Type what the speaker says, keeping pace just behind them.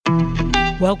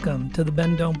Welcome to the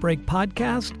Bend Don't Break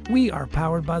podcast. We are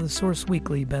powered by The Source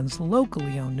Weekly, Bend's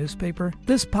locally owned newspaper.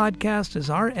 This podcast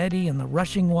is our eddy in the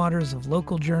rushing waters of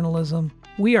local journalism.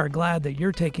 We are glad that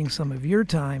you're taking some of your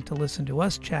time to listen to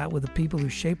us chat with the people who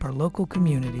shape our local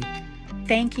community.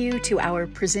 Thank you to our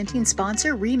presenting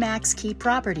sponsor, RE/MAX Key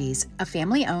Properties, a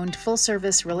family-owned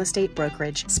full-service real estate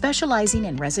brokerage specializing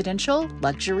in residential,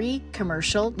 luxury,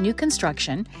 commercial, new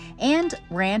construction, and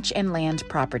ranch and land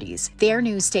properties. Their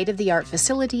new state-of-the-art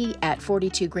facility at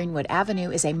 42 Greenwood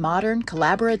Avenue is a modern,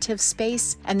 collaborative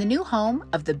space and the new home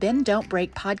of the Bend Don't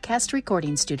Break podcast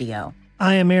recording studio.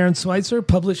 I am Aaron Switzer,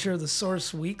 publisher of The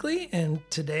Source Weekly, and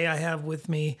today I have with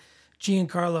me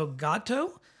Giancarlo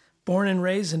Gatto. Born and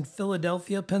raised in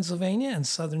Philadelphia, Pennsylvania, and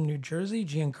southern New Jersey,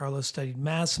 Giancarlo studied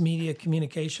mass media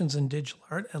communications and digital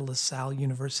art at LaSalle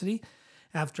University.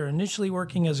 After initially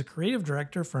working as a creative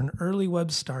director for an early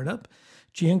web startup,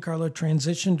 Giancarlo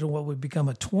transitioned to what would become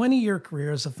a 20-year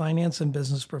career as a finance and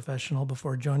business professional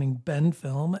before joining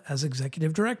BendFilm as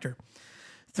executive director.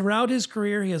 Throughout his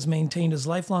career, he has maintained his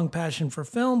lifelong passion for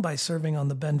film by serving on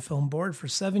the BendFilm board for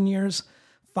 7 years.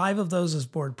 5 of those as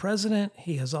board president.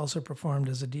 He has also performed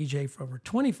as a DJ for over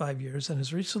 25 years and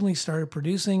has recently started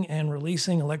producing and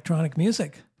releasing electronic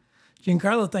music.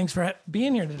 Giancarlo, thanks for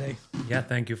being here today. Yeah,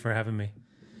 thank you for having me.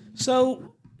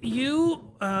 So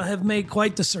you have made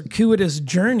quite the circuitous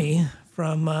journey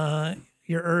from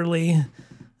your early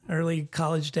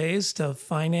college days to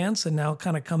finance and now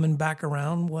kind of coming back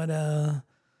around.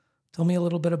 Tell me a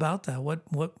little bit about that.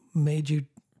 What made you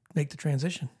make the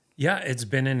transition? Yeah, it's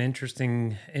been an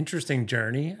interesting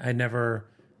journey. I never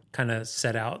kind of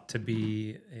set out to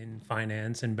be in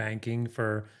finance and banking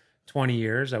for 20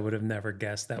 years. I would have never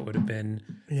guessed that would have been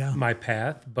my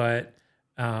path. But,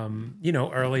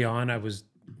 early on, I was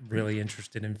really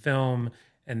interested in film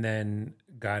and then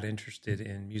got interested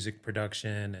in music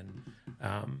production.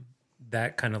 And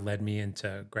that kind of led me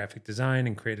into graphic design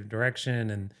and creative direction.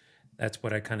 And that's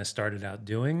what I kind of started out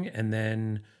doing. And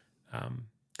then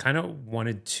kind of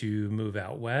wanted to move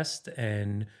out west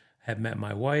and had met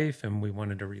my wife and we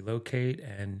wanted to relocate.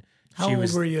 And how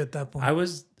old were you at that point? I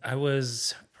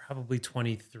was probably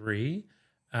 23.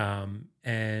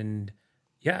 And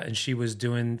she was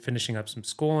finishing up some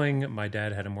schooling. My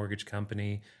dad had a mortgage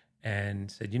company and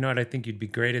said, you know what, I think you'd be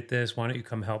great at this. Why don't you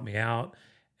come help me out?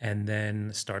 And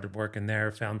then started working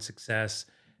there, found success.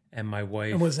 And my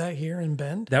wife... And was that here in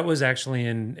Bend? That was actually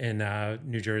in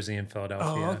New Jersey and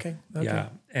Philadelphia. Oh, okay. Yeah.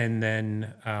 And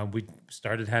then we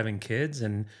started having kids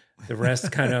and the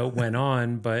rest kind of went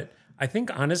on. But I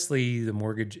think, honestly, the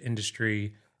mortgage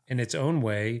industry in its own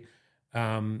way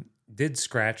did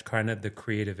scratch kind of the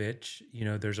creative itch. You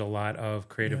know, there's a lot of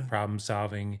creative problem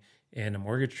solving in a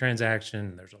mortgage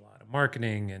transaction. There's a lot of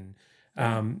marketing.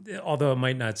 And although it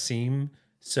might not seem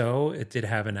so, it did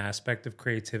have an aspect of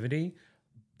creativity.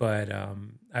 But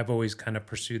I've always kind of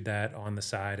pursued that on the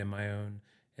side in my own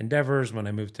endeavors. When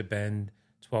I moved to Bend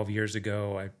 12 years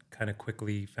ago, I kind of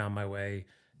quickly found my way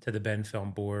to the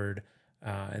BendFilm board.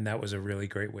 And that was a really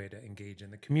great way to engage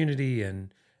in the community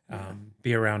and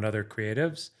be around other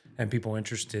creatives and people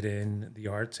interested in the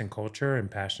arts and culture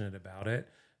and passionate about it.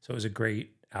 So it was a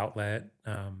great outlet.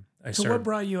 What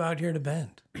brought you out here to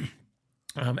Bend?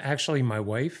 Actually, my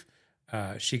wife,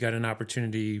 she got an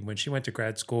opportunity when she went to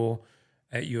grad school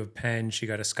at U of Penn. She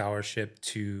got a scholarship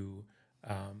to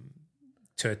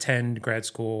attend grad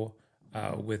school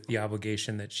with the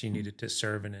obligation that she needed to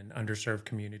serve in an underserved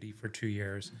community for 2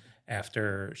 years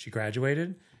after she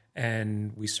graduated.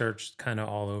 And we searched kind of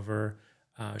all over.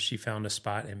 She found a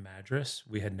spot in Madras.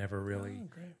 We had never really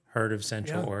heard of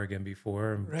Central Oregon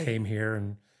before and came here.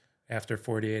 And after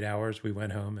 48 hours, we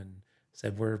went home and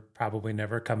said, we're probably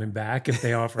never coming back if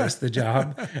they offer us the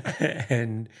job.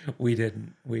 And we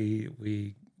didn't.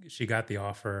 She got the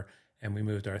offer and we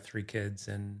moved our 3 kids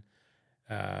and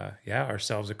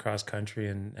ourselves across country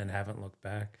and haven't looked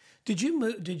back. Did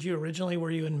you originally,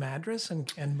 were you in Madras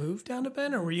and moved down to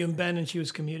Bend, or were you in Bend and she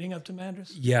was commuting up to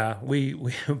Madras? Yeah, we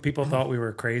people thought we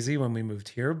were crazy when we moved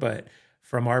here, but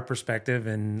from our perspective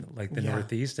in like the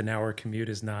Northeast, an hour commute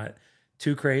is not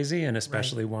too crazy, and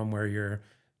especially one where you're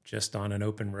just on an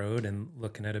open road and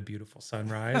looking at a beautiful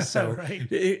sunrise. So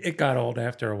it got old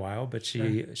after a while, but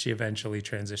she eventually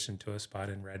transitioned to a spot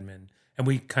in Redmond. And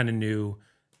we kind of knew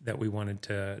that we wanted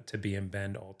to be in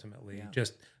Bend ultimately. Yeah.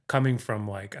 Just coming from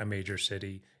like a major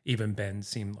city, even Bend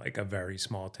seemed like a very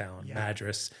small town. Yeah.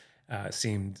 Madras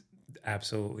seemed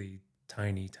absolutely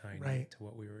tiny to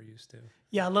what we were used to.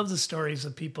 Yeah, I love the stories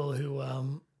of people who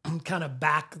kind of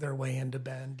back their way into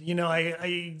Bend. You know,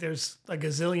 I there's a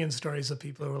gazillion stories of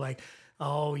people who were like,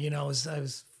 Oh, I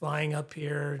was flying up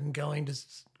here and going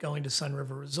to Sun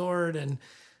River Resort and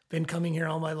been coming here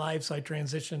all my life. So I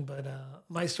transitioned, but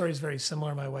my story is very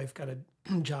similar. My wife got a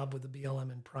job with the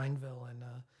BLM in Prineville, and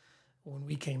when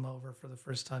we came over for the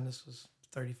first time, this was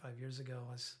 35 years ago,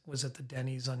 I was at the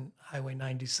Denny's on Highway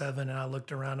 97, and I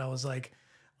looked around. I was like,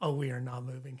 "Oh, we are not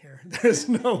moving here. There's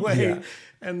no way." Yeah.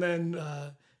 And then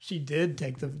she did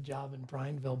take the job in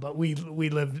Prineville, but we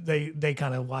lived. They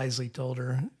kind of wisely told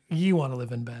her, "You want to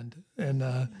live in Bend," and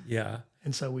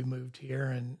and so we moved here,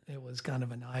 and it was kind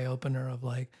of an eye opener of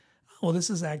like, "Oh, well, this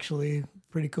is actually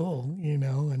pretty cool,"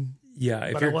 and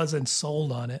but I wasn't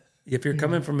sold on it. If you're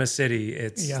coming from a city,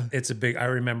 it's a big. I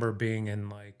remember being in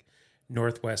like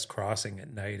Northwest Crossing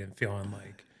at night and feeling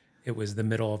like it was the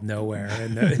middle of nowhere,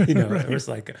 and Right. there was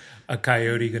like a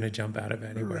coyote going to jump out of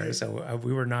anywhere. Right. So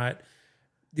we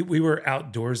were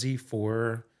outdoorsy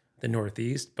for the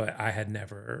Northeast, but I had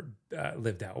never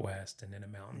lived out west and in a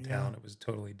mountain town. It was a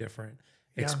totally different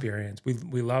experience.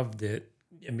 We loved it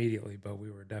immediately, but we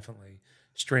were definitely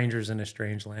strangers in a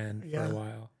strange land for a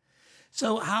while.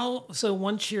 So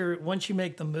once you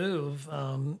make the move,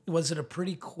 was it a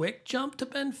pretty quick jump to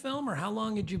BendFilm, or how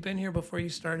long had you been here before you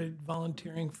started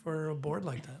volunteering for a board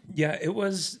like that? Yeah, it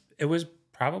was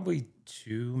probably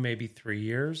 2, maybe 3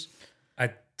 years.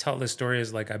 I tell the story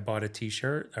as like I bought a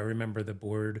T-shirt. I remember the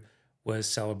board was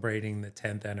celebrating the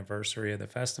 10th anniversary of the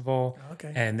festival,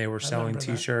 and they were selling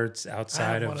T-shirts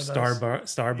outside of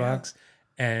Starbucks.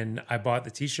 And I bought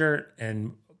the T-shirt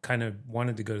and kind of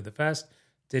wanted to go to the fest.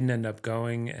 Didn't end up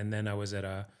going, and then I was at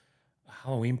a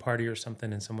Halloween party or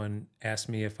something, and someone asked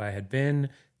me if I had been.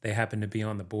 They happened to be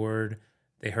on the board.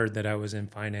 They heard that I was in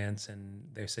finance, and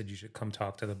they said, "You should come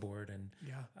talk to the board." And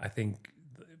I think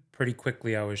pretty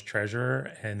quickly I was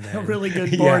treasurer, and then, a really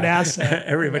good board asset.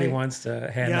 Everybody wants to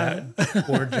hand that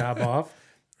board job off.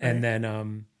 And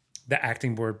then the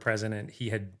acting board president, he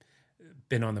had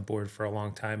been on the board for a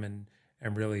long time and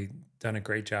really done a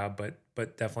great job,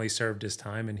 but definitely served his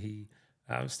time, and he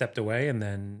stepped away, and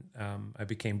then I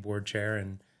became board chair,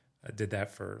 and I did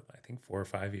that for I think 4 or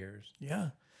 5 years. Yeah,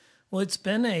 well, it's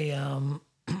been a.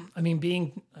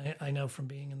 I know from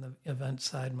being in the event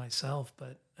side myself,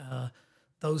 but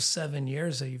those 7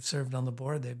 years that you've served on the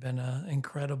board, they've been an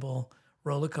incredible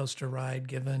roller coaster ride.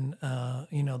 Given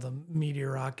the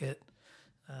meteor rocket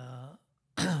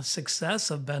success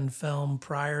of BendFilm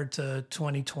prior to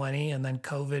 2020, and then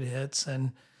COVID hits,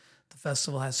 and the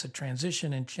festival has to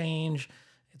transition and change.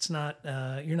 It's not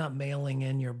you're not mailing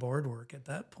in your board work at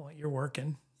that point. You're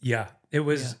working. Yeah, it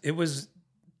was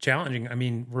challenging. I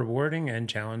mean, rewarding and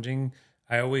challenging.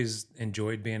 I always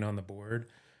enjoyed being on the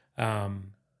board.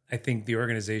 I think the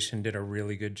organization did a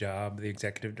really good job. The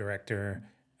executive director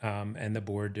and the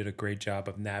board did a great job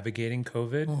of navigating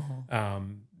COVID.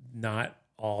 Mm-hmm. Not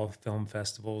all film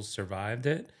festivals survived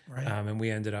it, right. And we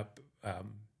ended up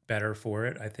better for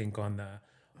it. I think on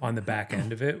the back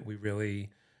end of it, we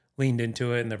really leaned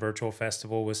into it, and the virtual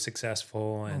festival was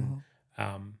successful. And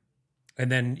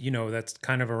and then that's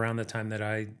kind of around the time that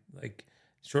I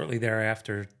shortly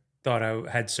thereafter thought I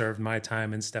had served my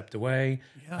time and stepped away.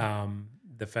 Yeah.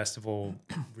 The festival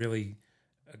really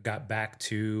got back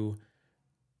to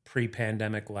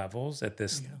pre-pandemic levels at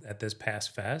this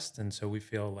past fest, and so we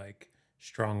feel like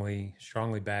strongly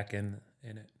back in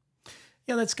it.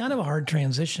 Yeah, that's kind of a hard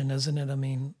transition, isn't it? I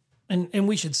mean, and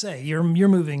we should say you're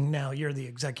moving now. You're the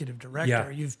executive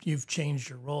director. Yeah. You've changed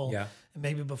your role. Yeah. And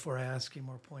maybe before I ask you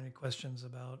more pointed questions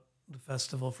about the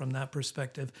festival from that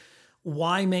perspective,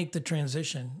 why make the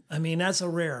transition? I mean, that's a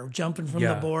rare jumping from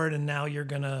the board, and now you're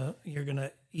gonna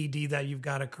ED that. You've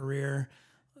got a career.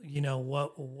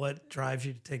 What drives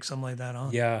you to take something like that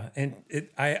on? Yeah, and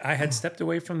I had stepped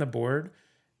away from the board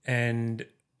and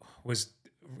was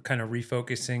kind of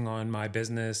refocusing on my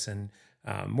business, and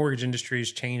mortgage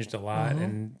industry's changed a lot,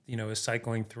 and is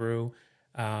cycling through.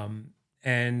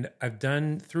 And I've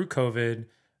done through COVID,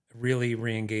 really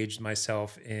re-engaged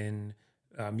myself in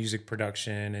music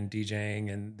production and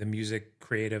DJing and the music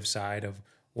creative side of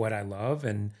what I love,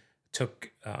 and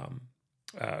took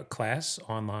a class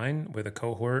online with a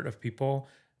cohort of people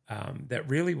that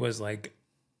really was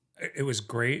it was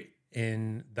great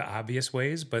in the obvious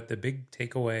ways, but the big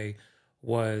takeaway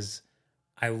was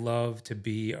I love to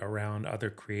be around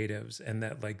other creatives, and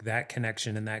that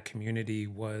connection and that community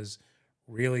was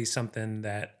really something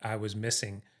that I was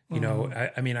missing.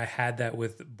 I mean, I had that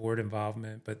with board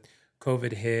involvement, but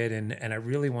COVID hit, and I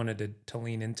really wanted to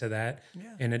lean into that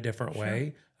in a different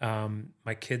way.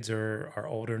 My kids are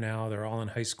older now; they're all in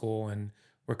high school, and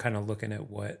we're kind of looking at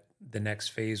what the next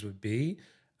phase would be.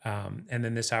 And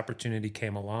then this opportunity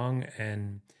came along,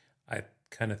 and I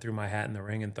kind of threw my hat in the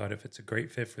ring and thought if it's a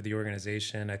great fit for the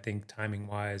organization, I think timing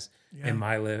wise in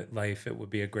my life, it would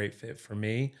be a great fit for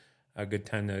me. A good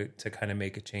time to kind of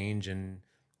make a change and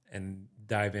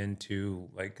dive into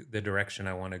like the direction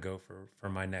I want to go for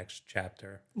my next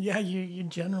chapter. Yeah, you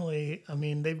generally, I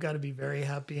mean, they've got to be very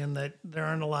happy in that there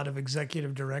aren't a lot of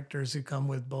executive directors who come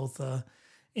with both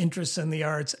interest in the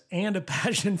arts and a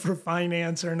passion for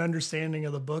finance or an understanding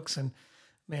of the books. And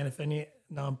man, if any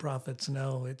nonprofits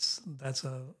know, that's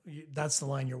the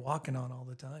line you're walking on all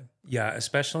the time. Yeah,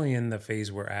 especially in the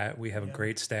phase we're at, we have a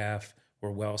great staff.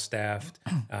 We're well staffed.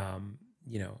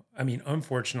 I mean,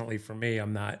 unfortunately for me,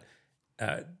 I'm not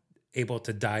able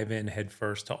to dive in head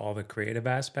first to all the creative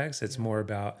aspects. It's more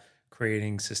about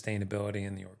creating sustainability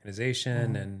in the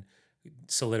organization and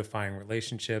solidifying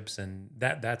relationships, and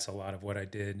that's a lot of what I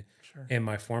did in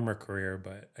my former career.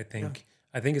 But I think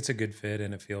it's a good fit,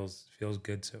 and it feels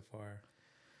good so far.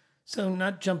 So,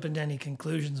 not jumping to any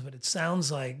conclusions, but it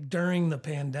sounds like during the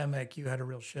pandemic you had a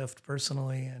real shift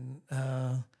personally, and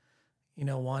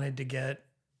wanted to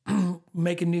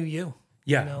make a new you.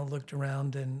 Yeah, looked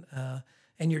around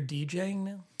and you're DJing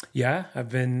now. Yeah,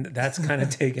 that's kind of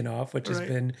taken off, which has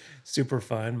been super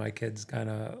fun. My kids kind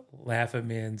of laugh at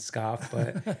me and scoff,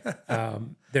 but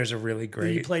there's a really great.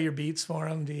 Do you play your beats for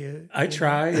them? I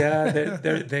try, yeah.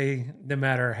 They no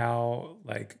matter how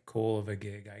like cool of a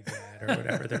gig I get or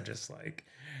whatever, they're just like,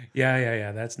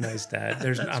 yeah, that's nice, Dad.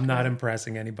 I'm not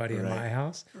impressing anybody in my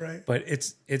house, right? But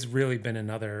it's really been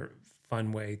another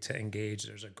fun way to engage.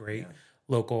 There's a great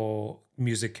local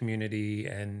music community,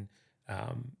 and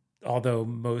although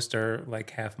most are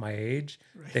like half my age,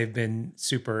 they've been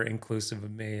super inclusive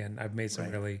of me, and I've made some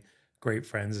really great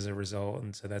friends as a result.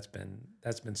 And so that's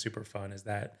been super fun, as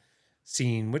that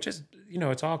scene, which is,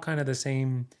 it's all kind of the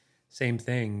same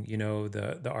thing.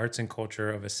 The arts and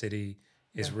culture of a city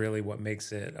is really what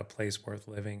makes it a place worth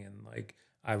living. And like,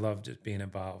 I love just being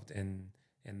involved in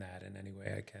that in any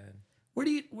way I can. Where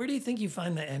do you think you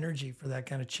find the energy for that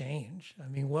kind of change? I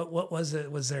mean, what was it?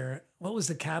 What was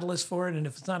the catalyst for it? And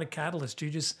if it's not a catalyst, do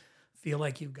you just feel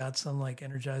like you've got some like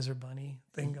Energizer Bunny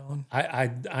thing going?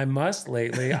 I must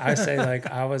lately. I say like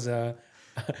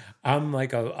I'm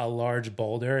like a large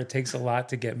boulder. It takes a lot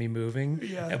to get me moving.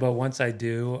 Yeah. But once I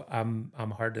do, I'm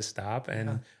hard to stop.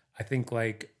 And I think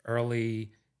like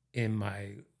early in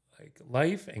my like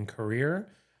life and career,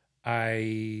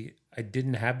 I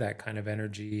didn't have that kind of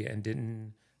energy and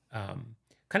didn't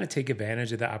kind of take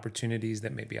advantage of the opportunities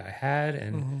that maybe I had.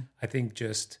 And I think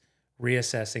just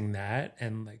reassessing that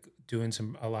and like doing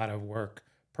a lot of work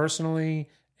personally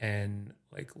and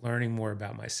like learning more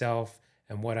about myself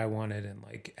and what I wanted and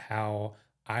like how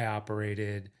I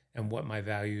operated and what my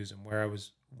values and where I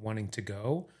was wanting to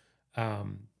go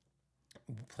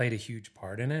played a huge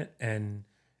part in it. And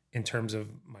in terms of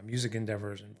my music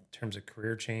endeavors, in terms of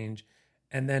career change.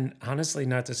 And then honestly,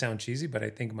 not to sound cheesy, but I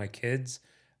think my kids,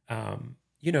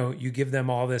 you give them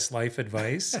all this life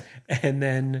advice and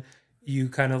then you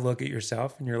kind of look at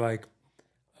yourself and you're like,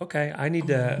 okay,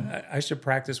 I should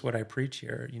practice what I preach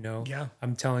here.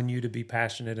 I'm telling you to be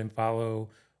passionate and follow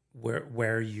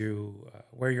where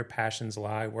your passions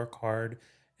lie, work hard,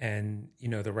 and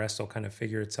the rest will kind of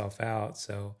figure itself out.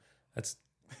 So that's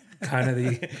kind of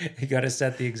you got to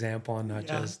set the example and not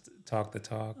just talk the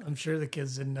talk. I'm sure the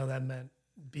kids didn't know that meant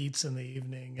beats in the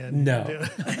evening. And no,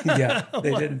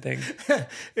 they didn't think.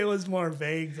 It was more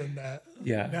vague than that.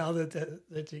 Yeah. Now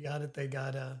that you got it, they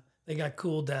got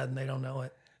cool, Dad, and they don't know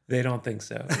it. They don't think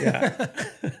so. Yeah.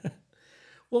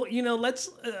 Well, let's,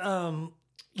 a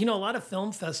lot of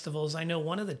film festivals, I know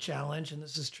one of the challenge, and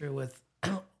this is true with,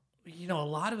 a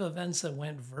lot of events that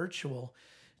went virtual,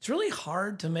 it's really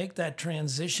hard to make that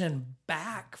transition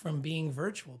back from being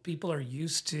virtual. People are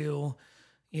used to,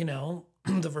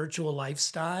 the virtual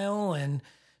lifestyle and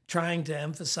trying to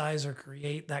emphasize or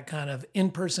create that kind of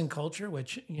in-person culture,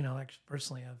 which, actually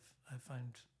personally I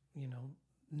find,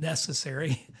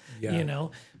 necessary,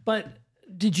 but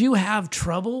did you have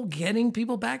trouble getting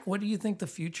people back? What do you think the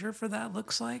future for that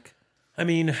looks like? I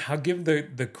mean, I'll give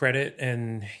the credit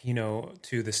and,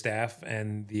 to the staff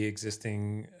and the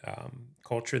existing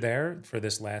culture there for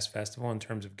this last festival in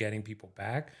terms of getting people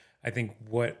back. I think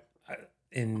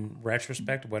in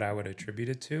retrospect, what I would attribute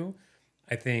it to,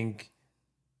 I think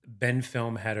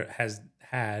BendFilm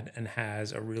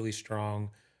has a really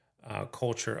strong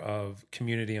culture of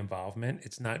community involvement.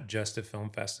 It's not just a film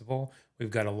festival. We've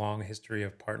got a long history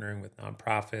of partnering with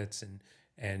nonprofits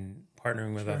and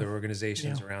partnering with other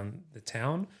organizations around the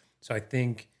town. So I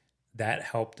think that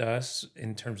helped us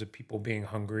in terms of people being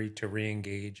hungry to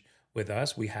re-engage with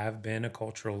us. We have been a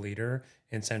cultural leader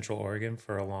in Central Oregon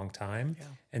for a long time. Yeah.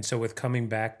 And so with coming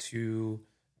back to,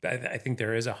 I think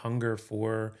there is a hunger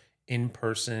for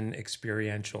in-person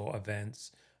experiential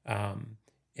events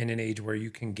in an age where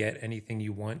you can get anything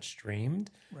you want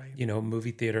streamed. Right. You know,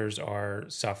 movie theaters are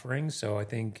suffering. So I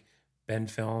think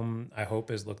BendFilm, I hope,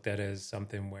 is looked at as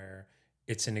something where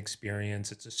it's an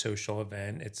experience, it's a social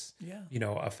event, it's, you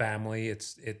know, a family,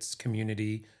 it's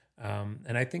community.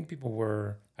 And I think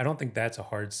I don't think that's a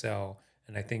hard sell.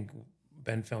 And I think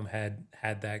BendFilm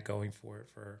had that going for it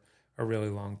for a really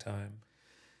long time.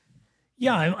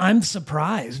 Yeah, I'm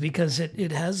surprised because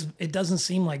it doesn't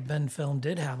seem like BendFilm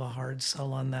did have a hard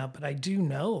sell on that, but I do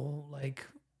know, like,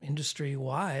 industry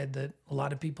wide, that a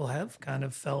lot of people have kind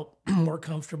of felt more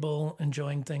comfortable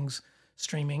enjoying things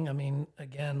streaming. I mean,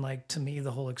 again, like, to me,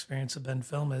 the whole experience of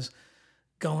BendFilm is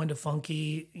going to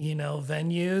funky, you know,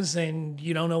 venues, and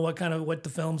you don't know what the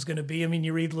film's going to be. I mean,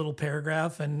 you read a little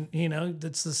paragraph and, you know,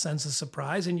 that's the sense of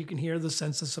surprise, and you can hear the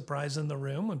sense of surprise in the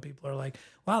room when people are like,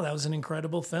 wow, that was an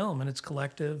incredible film, and it's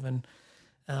collective. And,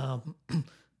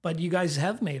 but you guys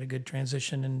have made a good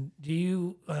transition. And do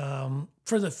you,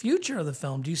 for the future of the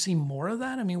film, do you see more of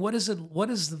that? I mean, what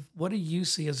do you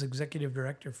see as executive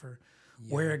director for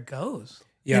where it goes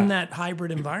in that hybrid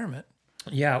environment?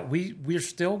 Yeah, we're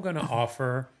still going to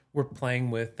offer, we're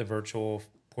playing with the virtual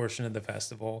portion of the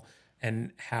festival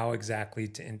and how exactly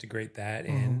to integrate that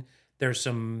in. There's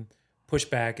some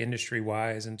pushback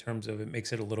industry-wise in terms of it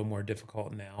makes it a little more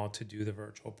difficult now to do the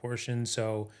virtual portion.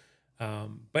 So,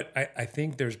 but I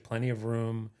think there's plenty of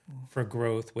room for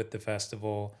growth with the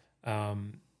festival.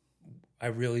 I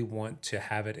really want to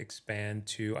have it expand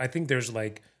to, I think there's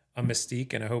like a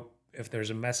mystique, and I hope if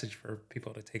there's a message for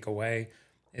people to take away,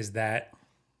 is that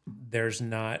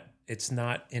it's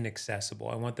not inaccessible.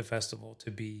 I want the festival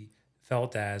to be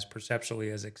felt as perceptually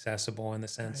as accessible in the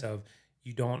sense of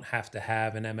you don't have to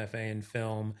have an MFA in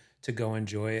film to go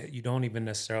enjoy it. You don't even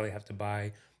necessarily have to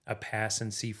buy a pass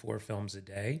and see 4 films a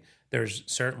day. There's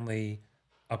certainly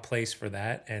a place for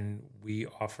that, and we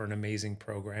offer an amazing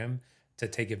program to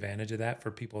take advantage of that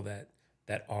for people that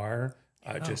are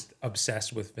just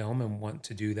obsessed with film and want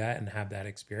to do that and have that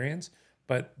experience.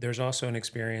 But there's also an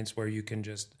experience where you can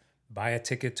just buy a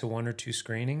ticket to 1 or 2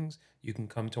 screenings. You can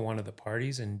come to one of the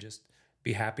parties and just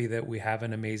be happy that we have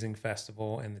an amazing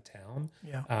festival in the town.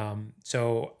 Yeah.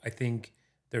 So I think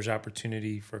there's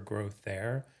opportunity for growth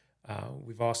there.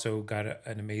 We've also got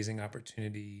an amazing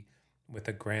opportunity with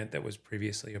a grant that was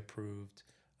previously approved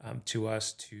to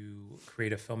us to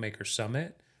create a filmmaker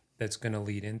summit that's going to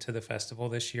lead into the festival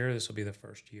this year. This will be the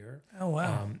first year. Oh,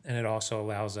 wow. And it also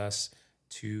allows us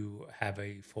to have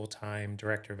a full-time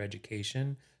director of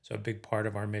education. So a big part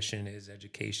of our mission is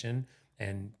education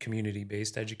and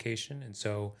community-based education. And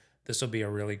so this will be a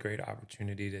really great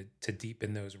opportunity to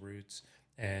deepen those roots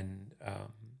and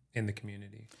in the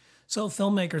community. So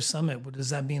Filmmaker Summit, what does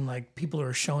that mean? Like, people who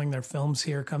are showing their films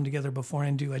here come together before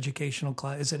and do educational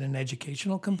class? Is it an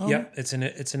educational component? Yeah,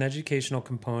 it's an educational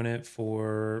component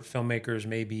for filmmakers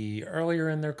maybe earlier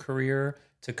in their career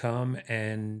to come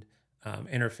and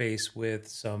interface with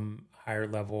some higher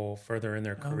level further in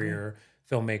their career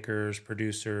filmmakers,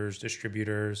 producers,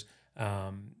 distributors.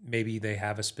 Maybe they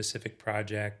have a specific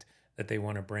project that they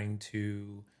want to bring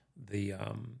to the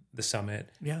summit.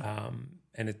 Yeah.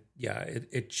 And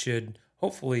it should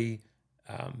hopefully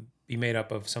be made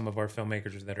up of some of our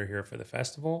filmmakers that are here for the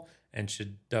festival, and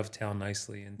should dovetail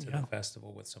nicely into the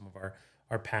festival with some of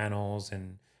our panels,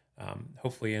 and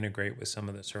hopefully integrate with some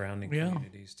of the surrounding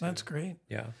communities too. That's great.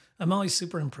 Yeah. I'm always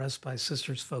super impressed by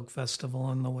Sisters Folk Festival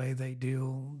and the way they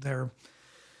do their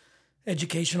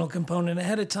educational component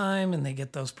ahead of time, and they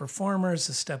get those performers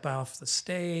to step off the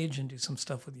stage and do some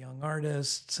stuff with young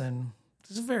artists. And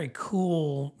it's a very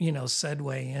cool,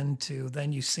 segue into,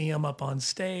 then you see them up on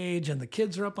stage and the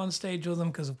kids are up on stage with them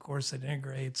because of course it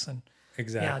integrates. And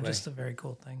exactly. Yeah, just a very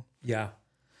cool thing. Yeah.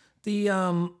 The,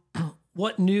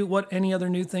 any other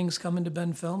new things coming to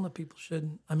BendFilm that people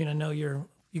should, I know you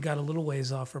got a little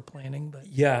ways off for planning, but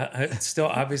yeah, it's still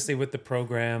obviously with the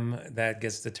program that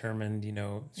gets determined,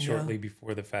 shortly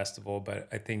before the festival, but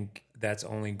I think that's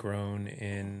only grown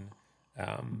in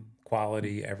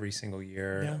quality every single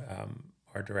year. Yeah.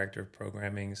 Our director of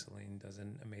programming, Celine, does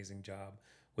an amazing job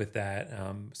with that.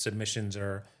 Submissions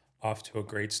are off to a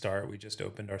great start. We just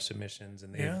opened our submissions,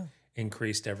 and they've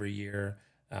increased every year,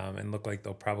 and look like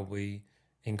they'll probably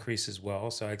increase as well.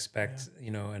 So I expect,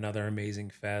 another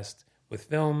amazing fest with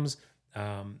films.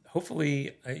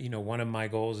 Hopefully, one of my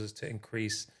goals is to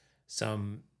increase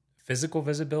some physical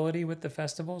visibility with the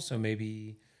festival. So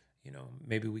maybe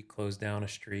we close down a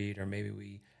street, or maybe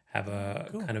we have a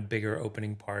kind of bigger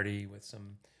opening party with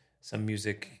some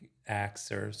music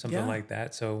acts or something like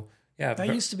that. So yeah, that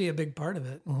used to be a big part of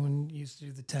it when we used to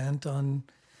do the tent on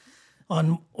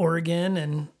Oregon,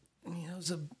 and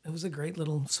it was a great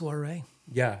little soiree.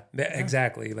 Yeah,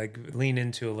 exactly. Like lean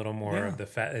into a little more of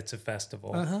it's a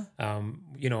festival.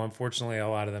 Unfortunately, a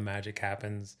lot of the magic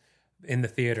happens in the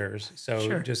theaters.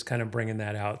 So just kind of bringing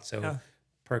that out. So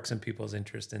perk some people's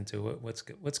interest into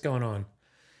what's going on.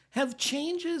 Have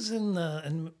changes and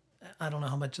I don't know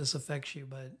how much this affects you,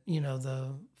 but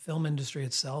the film industry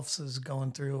itself is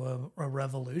going through a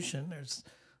revolution. There's,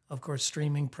 of course,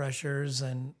 streaming pressures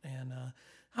and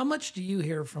how much do you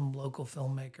hear from local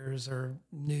filmmakers or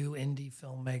new indie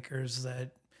filmmakers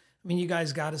that, you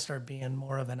guys got to start being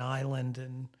more of an island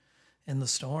in the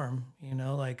storm,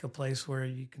 like a place where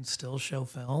you can still show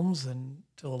films and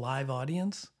to a live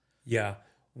audience? Yeah.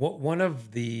 One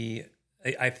of the,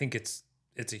 I think it's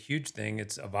a huge thing.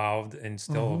 It's evolved and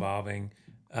still evolving.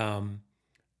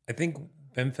 I think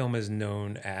BendFilm is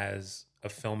known as a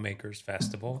filmmakers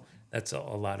festival. That's a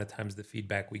lot of times the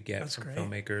feedback we get from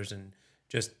filmmakers, and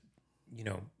just,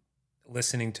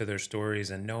 listening to their stories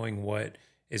and knowing what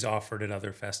is offered at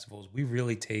other festivals. We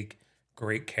really take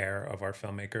great care of our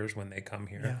filmmakers when they come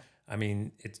here. Yeah.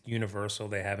 It's universal.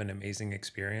 They have an amazing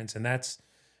experience, and that's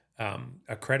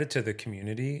a credit to the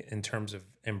community in terms of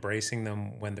embracing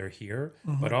them when they're here,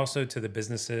 but also to the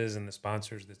businesses and the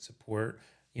sponsors that support,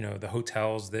 the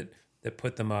hotels that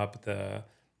put them up, the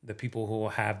people who will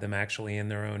have them actually in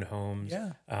their own homes.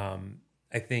 Yeah.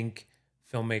 I think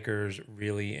filmmakers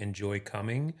really enjoy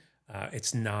coming.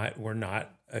 We're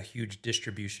not a huge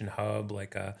distribution hub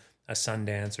like a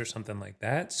Sundance or something like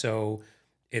that. So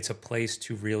it's a place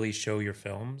to really show your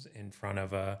films in front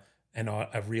of a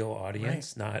real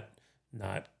audience, not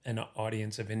an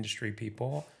audience of industry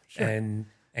people, and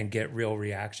get real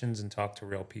reactions and talk to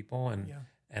real people.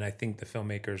 And I think the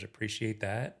filmmakers appreciate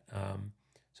that.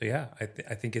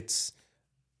 I think it's,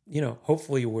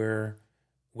 hopefully we're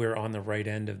on the right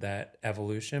end of that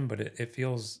evolution, but it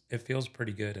feels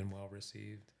pretty good and well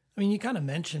received. You kind of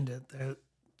mentioned it that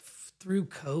through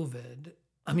COVID,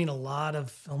 a lot of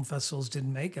film festivals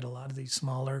didn't make it. A lot of these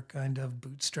smaller kind of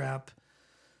bootstrap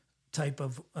type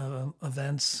of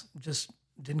events just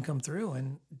didn't come through.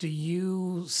 And do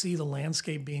you see the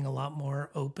landscape being a lot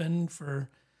more open for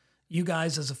you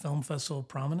guys as a film festival of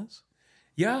prominence?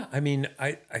 Yeah,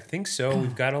 I think so.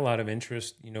 We've got a lot of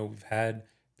interest. We've had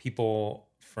people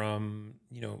from,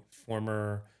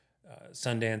 former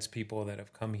Sundance people that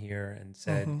have come here and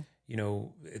said,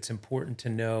 it's important to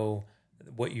know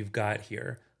what you've got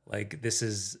here. Like this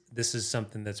is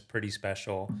something that's pretty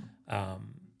special.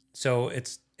 So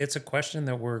it's a question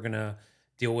that we're going to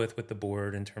deal with the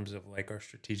board in terms of like our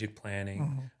strategic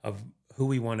planning of who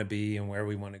we want to be and where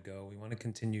we want to go. We want to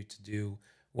continue to do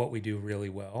what we do really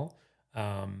well,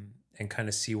 and kind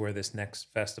of see where this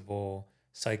next festival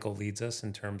cycle leads us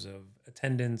in terms of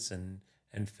attendance and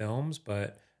films.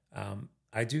 But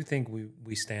I do think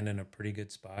we stand in a pretty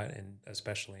good spot, and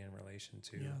especially in relation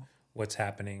to what's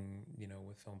happening,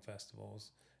 with film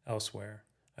festivals elsewhere.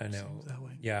 I know. Seems that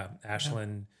way. Yeah,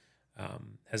 Ashland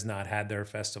has not had their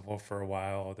festival for a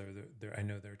while. I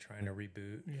know they're trying to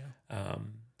reboot. Yeah.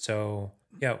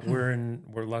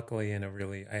 We're luckily in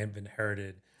I have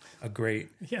inherited a great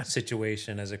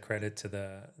situation as a credit to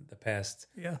the past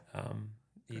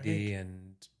ED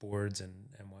and boards and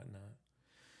whatnot.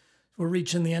 We're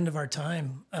reaching the end of our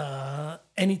time.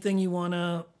 Anything you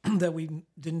want that we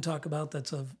didn't talk about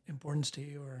that's of importance to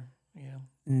you, or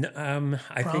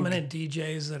I prominent think,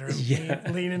 DJs that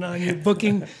are leaning on you,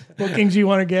 bookings you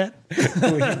want to get?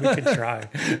 we could try.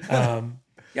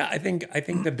 I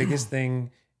think the biggest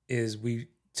thing is we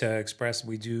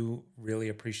do really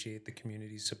appreciate the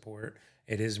community support.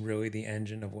 It is really the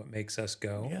engine of what makes us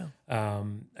go. Yeah.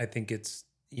 I think it's,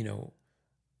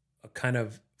 a kind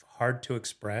of hard to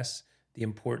express the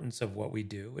importance of what we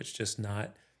do. It's just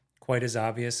not quite as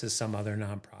obvious as some other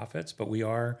nonprofits, but we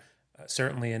are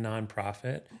certainly a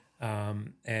nonprofit.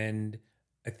 And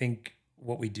I think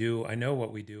I know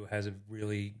what we do has a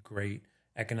really great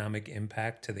economic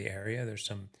impact to the area. There's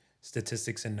some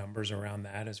statistics and numbers around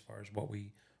that as far as what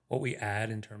we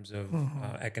add in terms of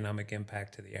economic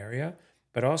impact to the area,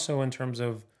 but also in terms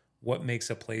of what makes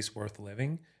a place worth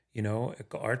living.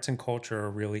 Arts and culture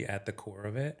are really at the core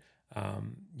of it.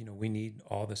 We need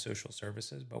all the social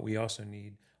services, but we also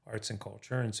need arts and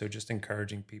culture. And so just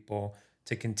encouraging people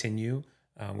to continue.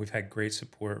 We've had great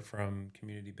support from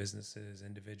community businesses,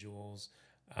 individuals,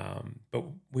 but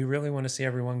we really want to see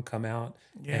everyone come out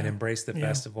and embrace the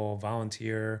festival,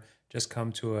 volunteer, just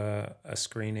come to a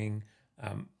screening.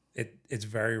 it's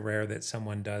very rare that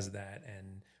someone does that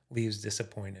and leaves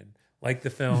disappointed. Like the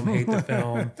film, hate the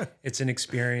film. It's an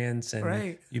experience, and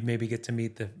Right. you maybe get to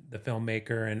meet the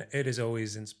filmmaker, and it is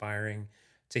always inspiring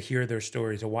to hear their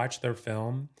story, to watch their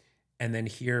film, and then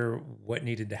hear what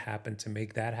needed to happen to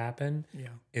make that happen. Yeah.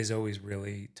 Is always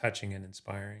really touching and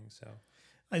inspiring. So,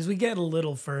 as we get a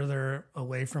little further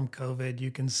away from COVID, you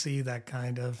can see that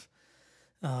kind of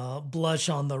blush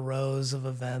on the rose of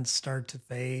events start to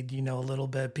fade, a little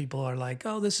bit. People are like,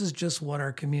 oh, this is just what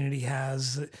our community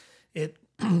has. It,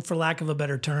 for lack of a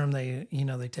better term, they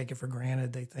take it for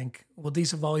granted. They think, well,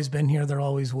 these have always been here. There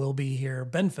always will be here.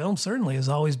 BendFilm certainly has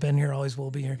always been here, always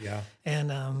will be here. yeah.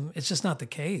 And it's just not the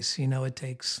case. It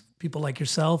takes people like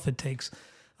yourself. It takes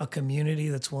a community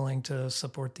that's willing to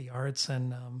support the arts.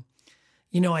 And,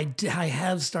 I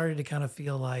have started to kind of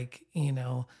feel like,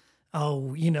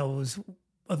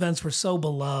 events were so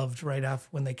beloved right after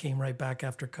when they came right back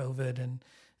after COVID,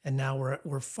 and now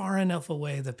we're far enough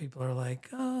away that people are like,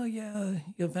 oh yeah,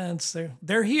 events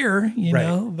they're here,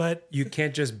 Right. but You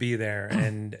can't just be there,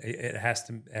 and it has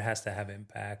to have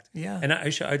impact. Yeah. And I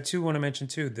too want to mention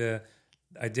too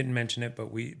I didn't mention it,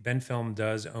 but BendFilm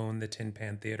does own the Tin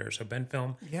Pan Theater. So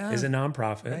BendFilm is a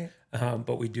nonprofit,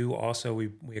 but we do also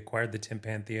we acquired the Tin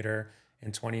Pan Theater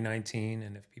in 2019,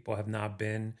 and if people have not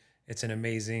been, it's an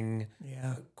amazing,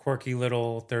 quirky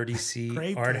little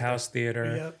 30-seat art house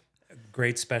theater. Yep.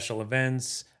 Great special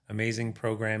events, amazing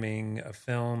programming of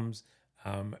films,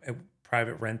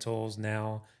 private rentals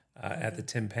now at the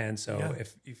Tin Pan. So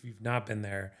if you've not been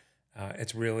there,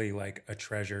 it's really like a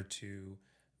treasure to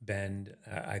Bend,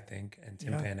 I think, and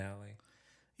Tin Pan Alley.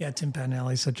 Yeah, Tin Pan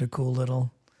Alley is such a cool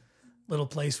little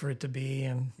place for it to be,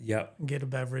 and get a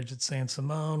beverage at San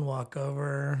Simone, walk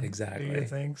over, Exactly. do your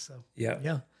thing. So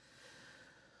Yeah.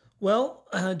 Well,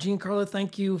 Giancarlo,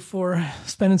 thank you for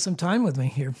spending some time with me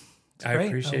here. It's I great.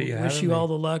 appreciate you I wish having you me. all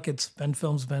the luck.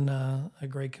 BendFilm's been a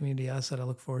great community asset. I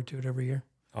look forward to it every year.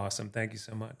 Awesome. Thank you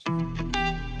so much.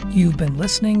 You've been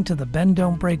listening to the Bend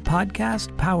Don't Break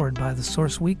podcast, powered by The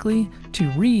Source Weekly. To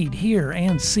read, hear,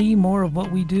 and see more of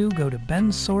what we do, go to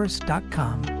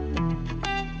bendsource.com.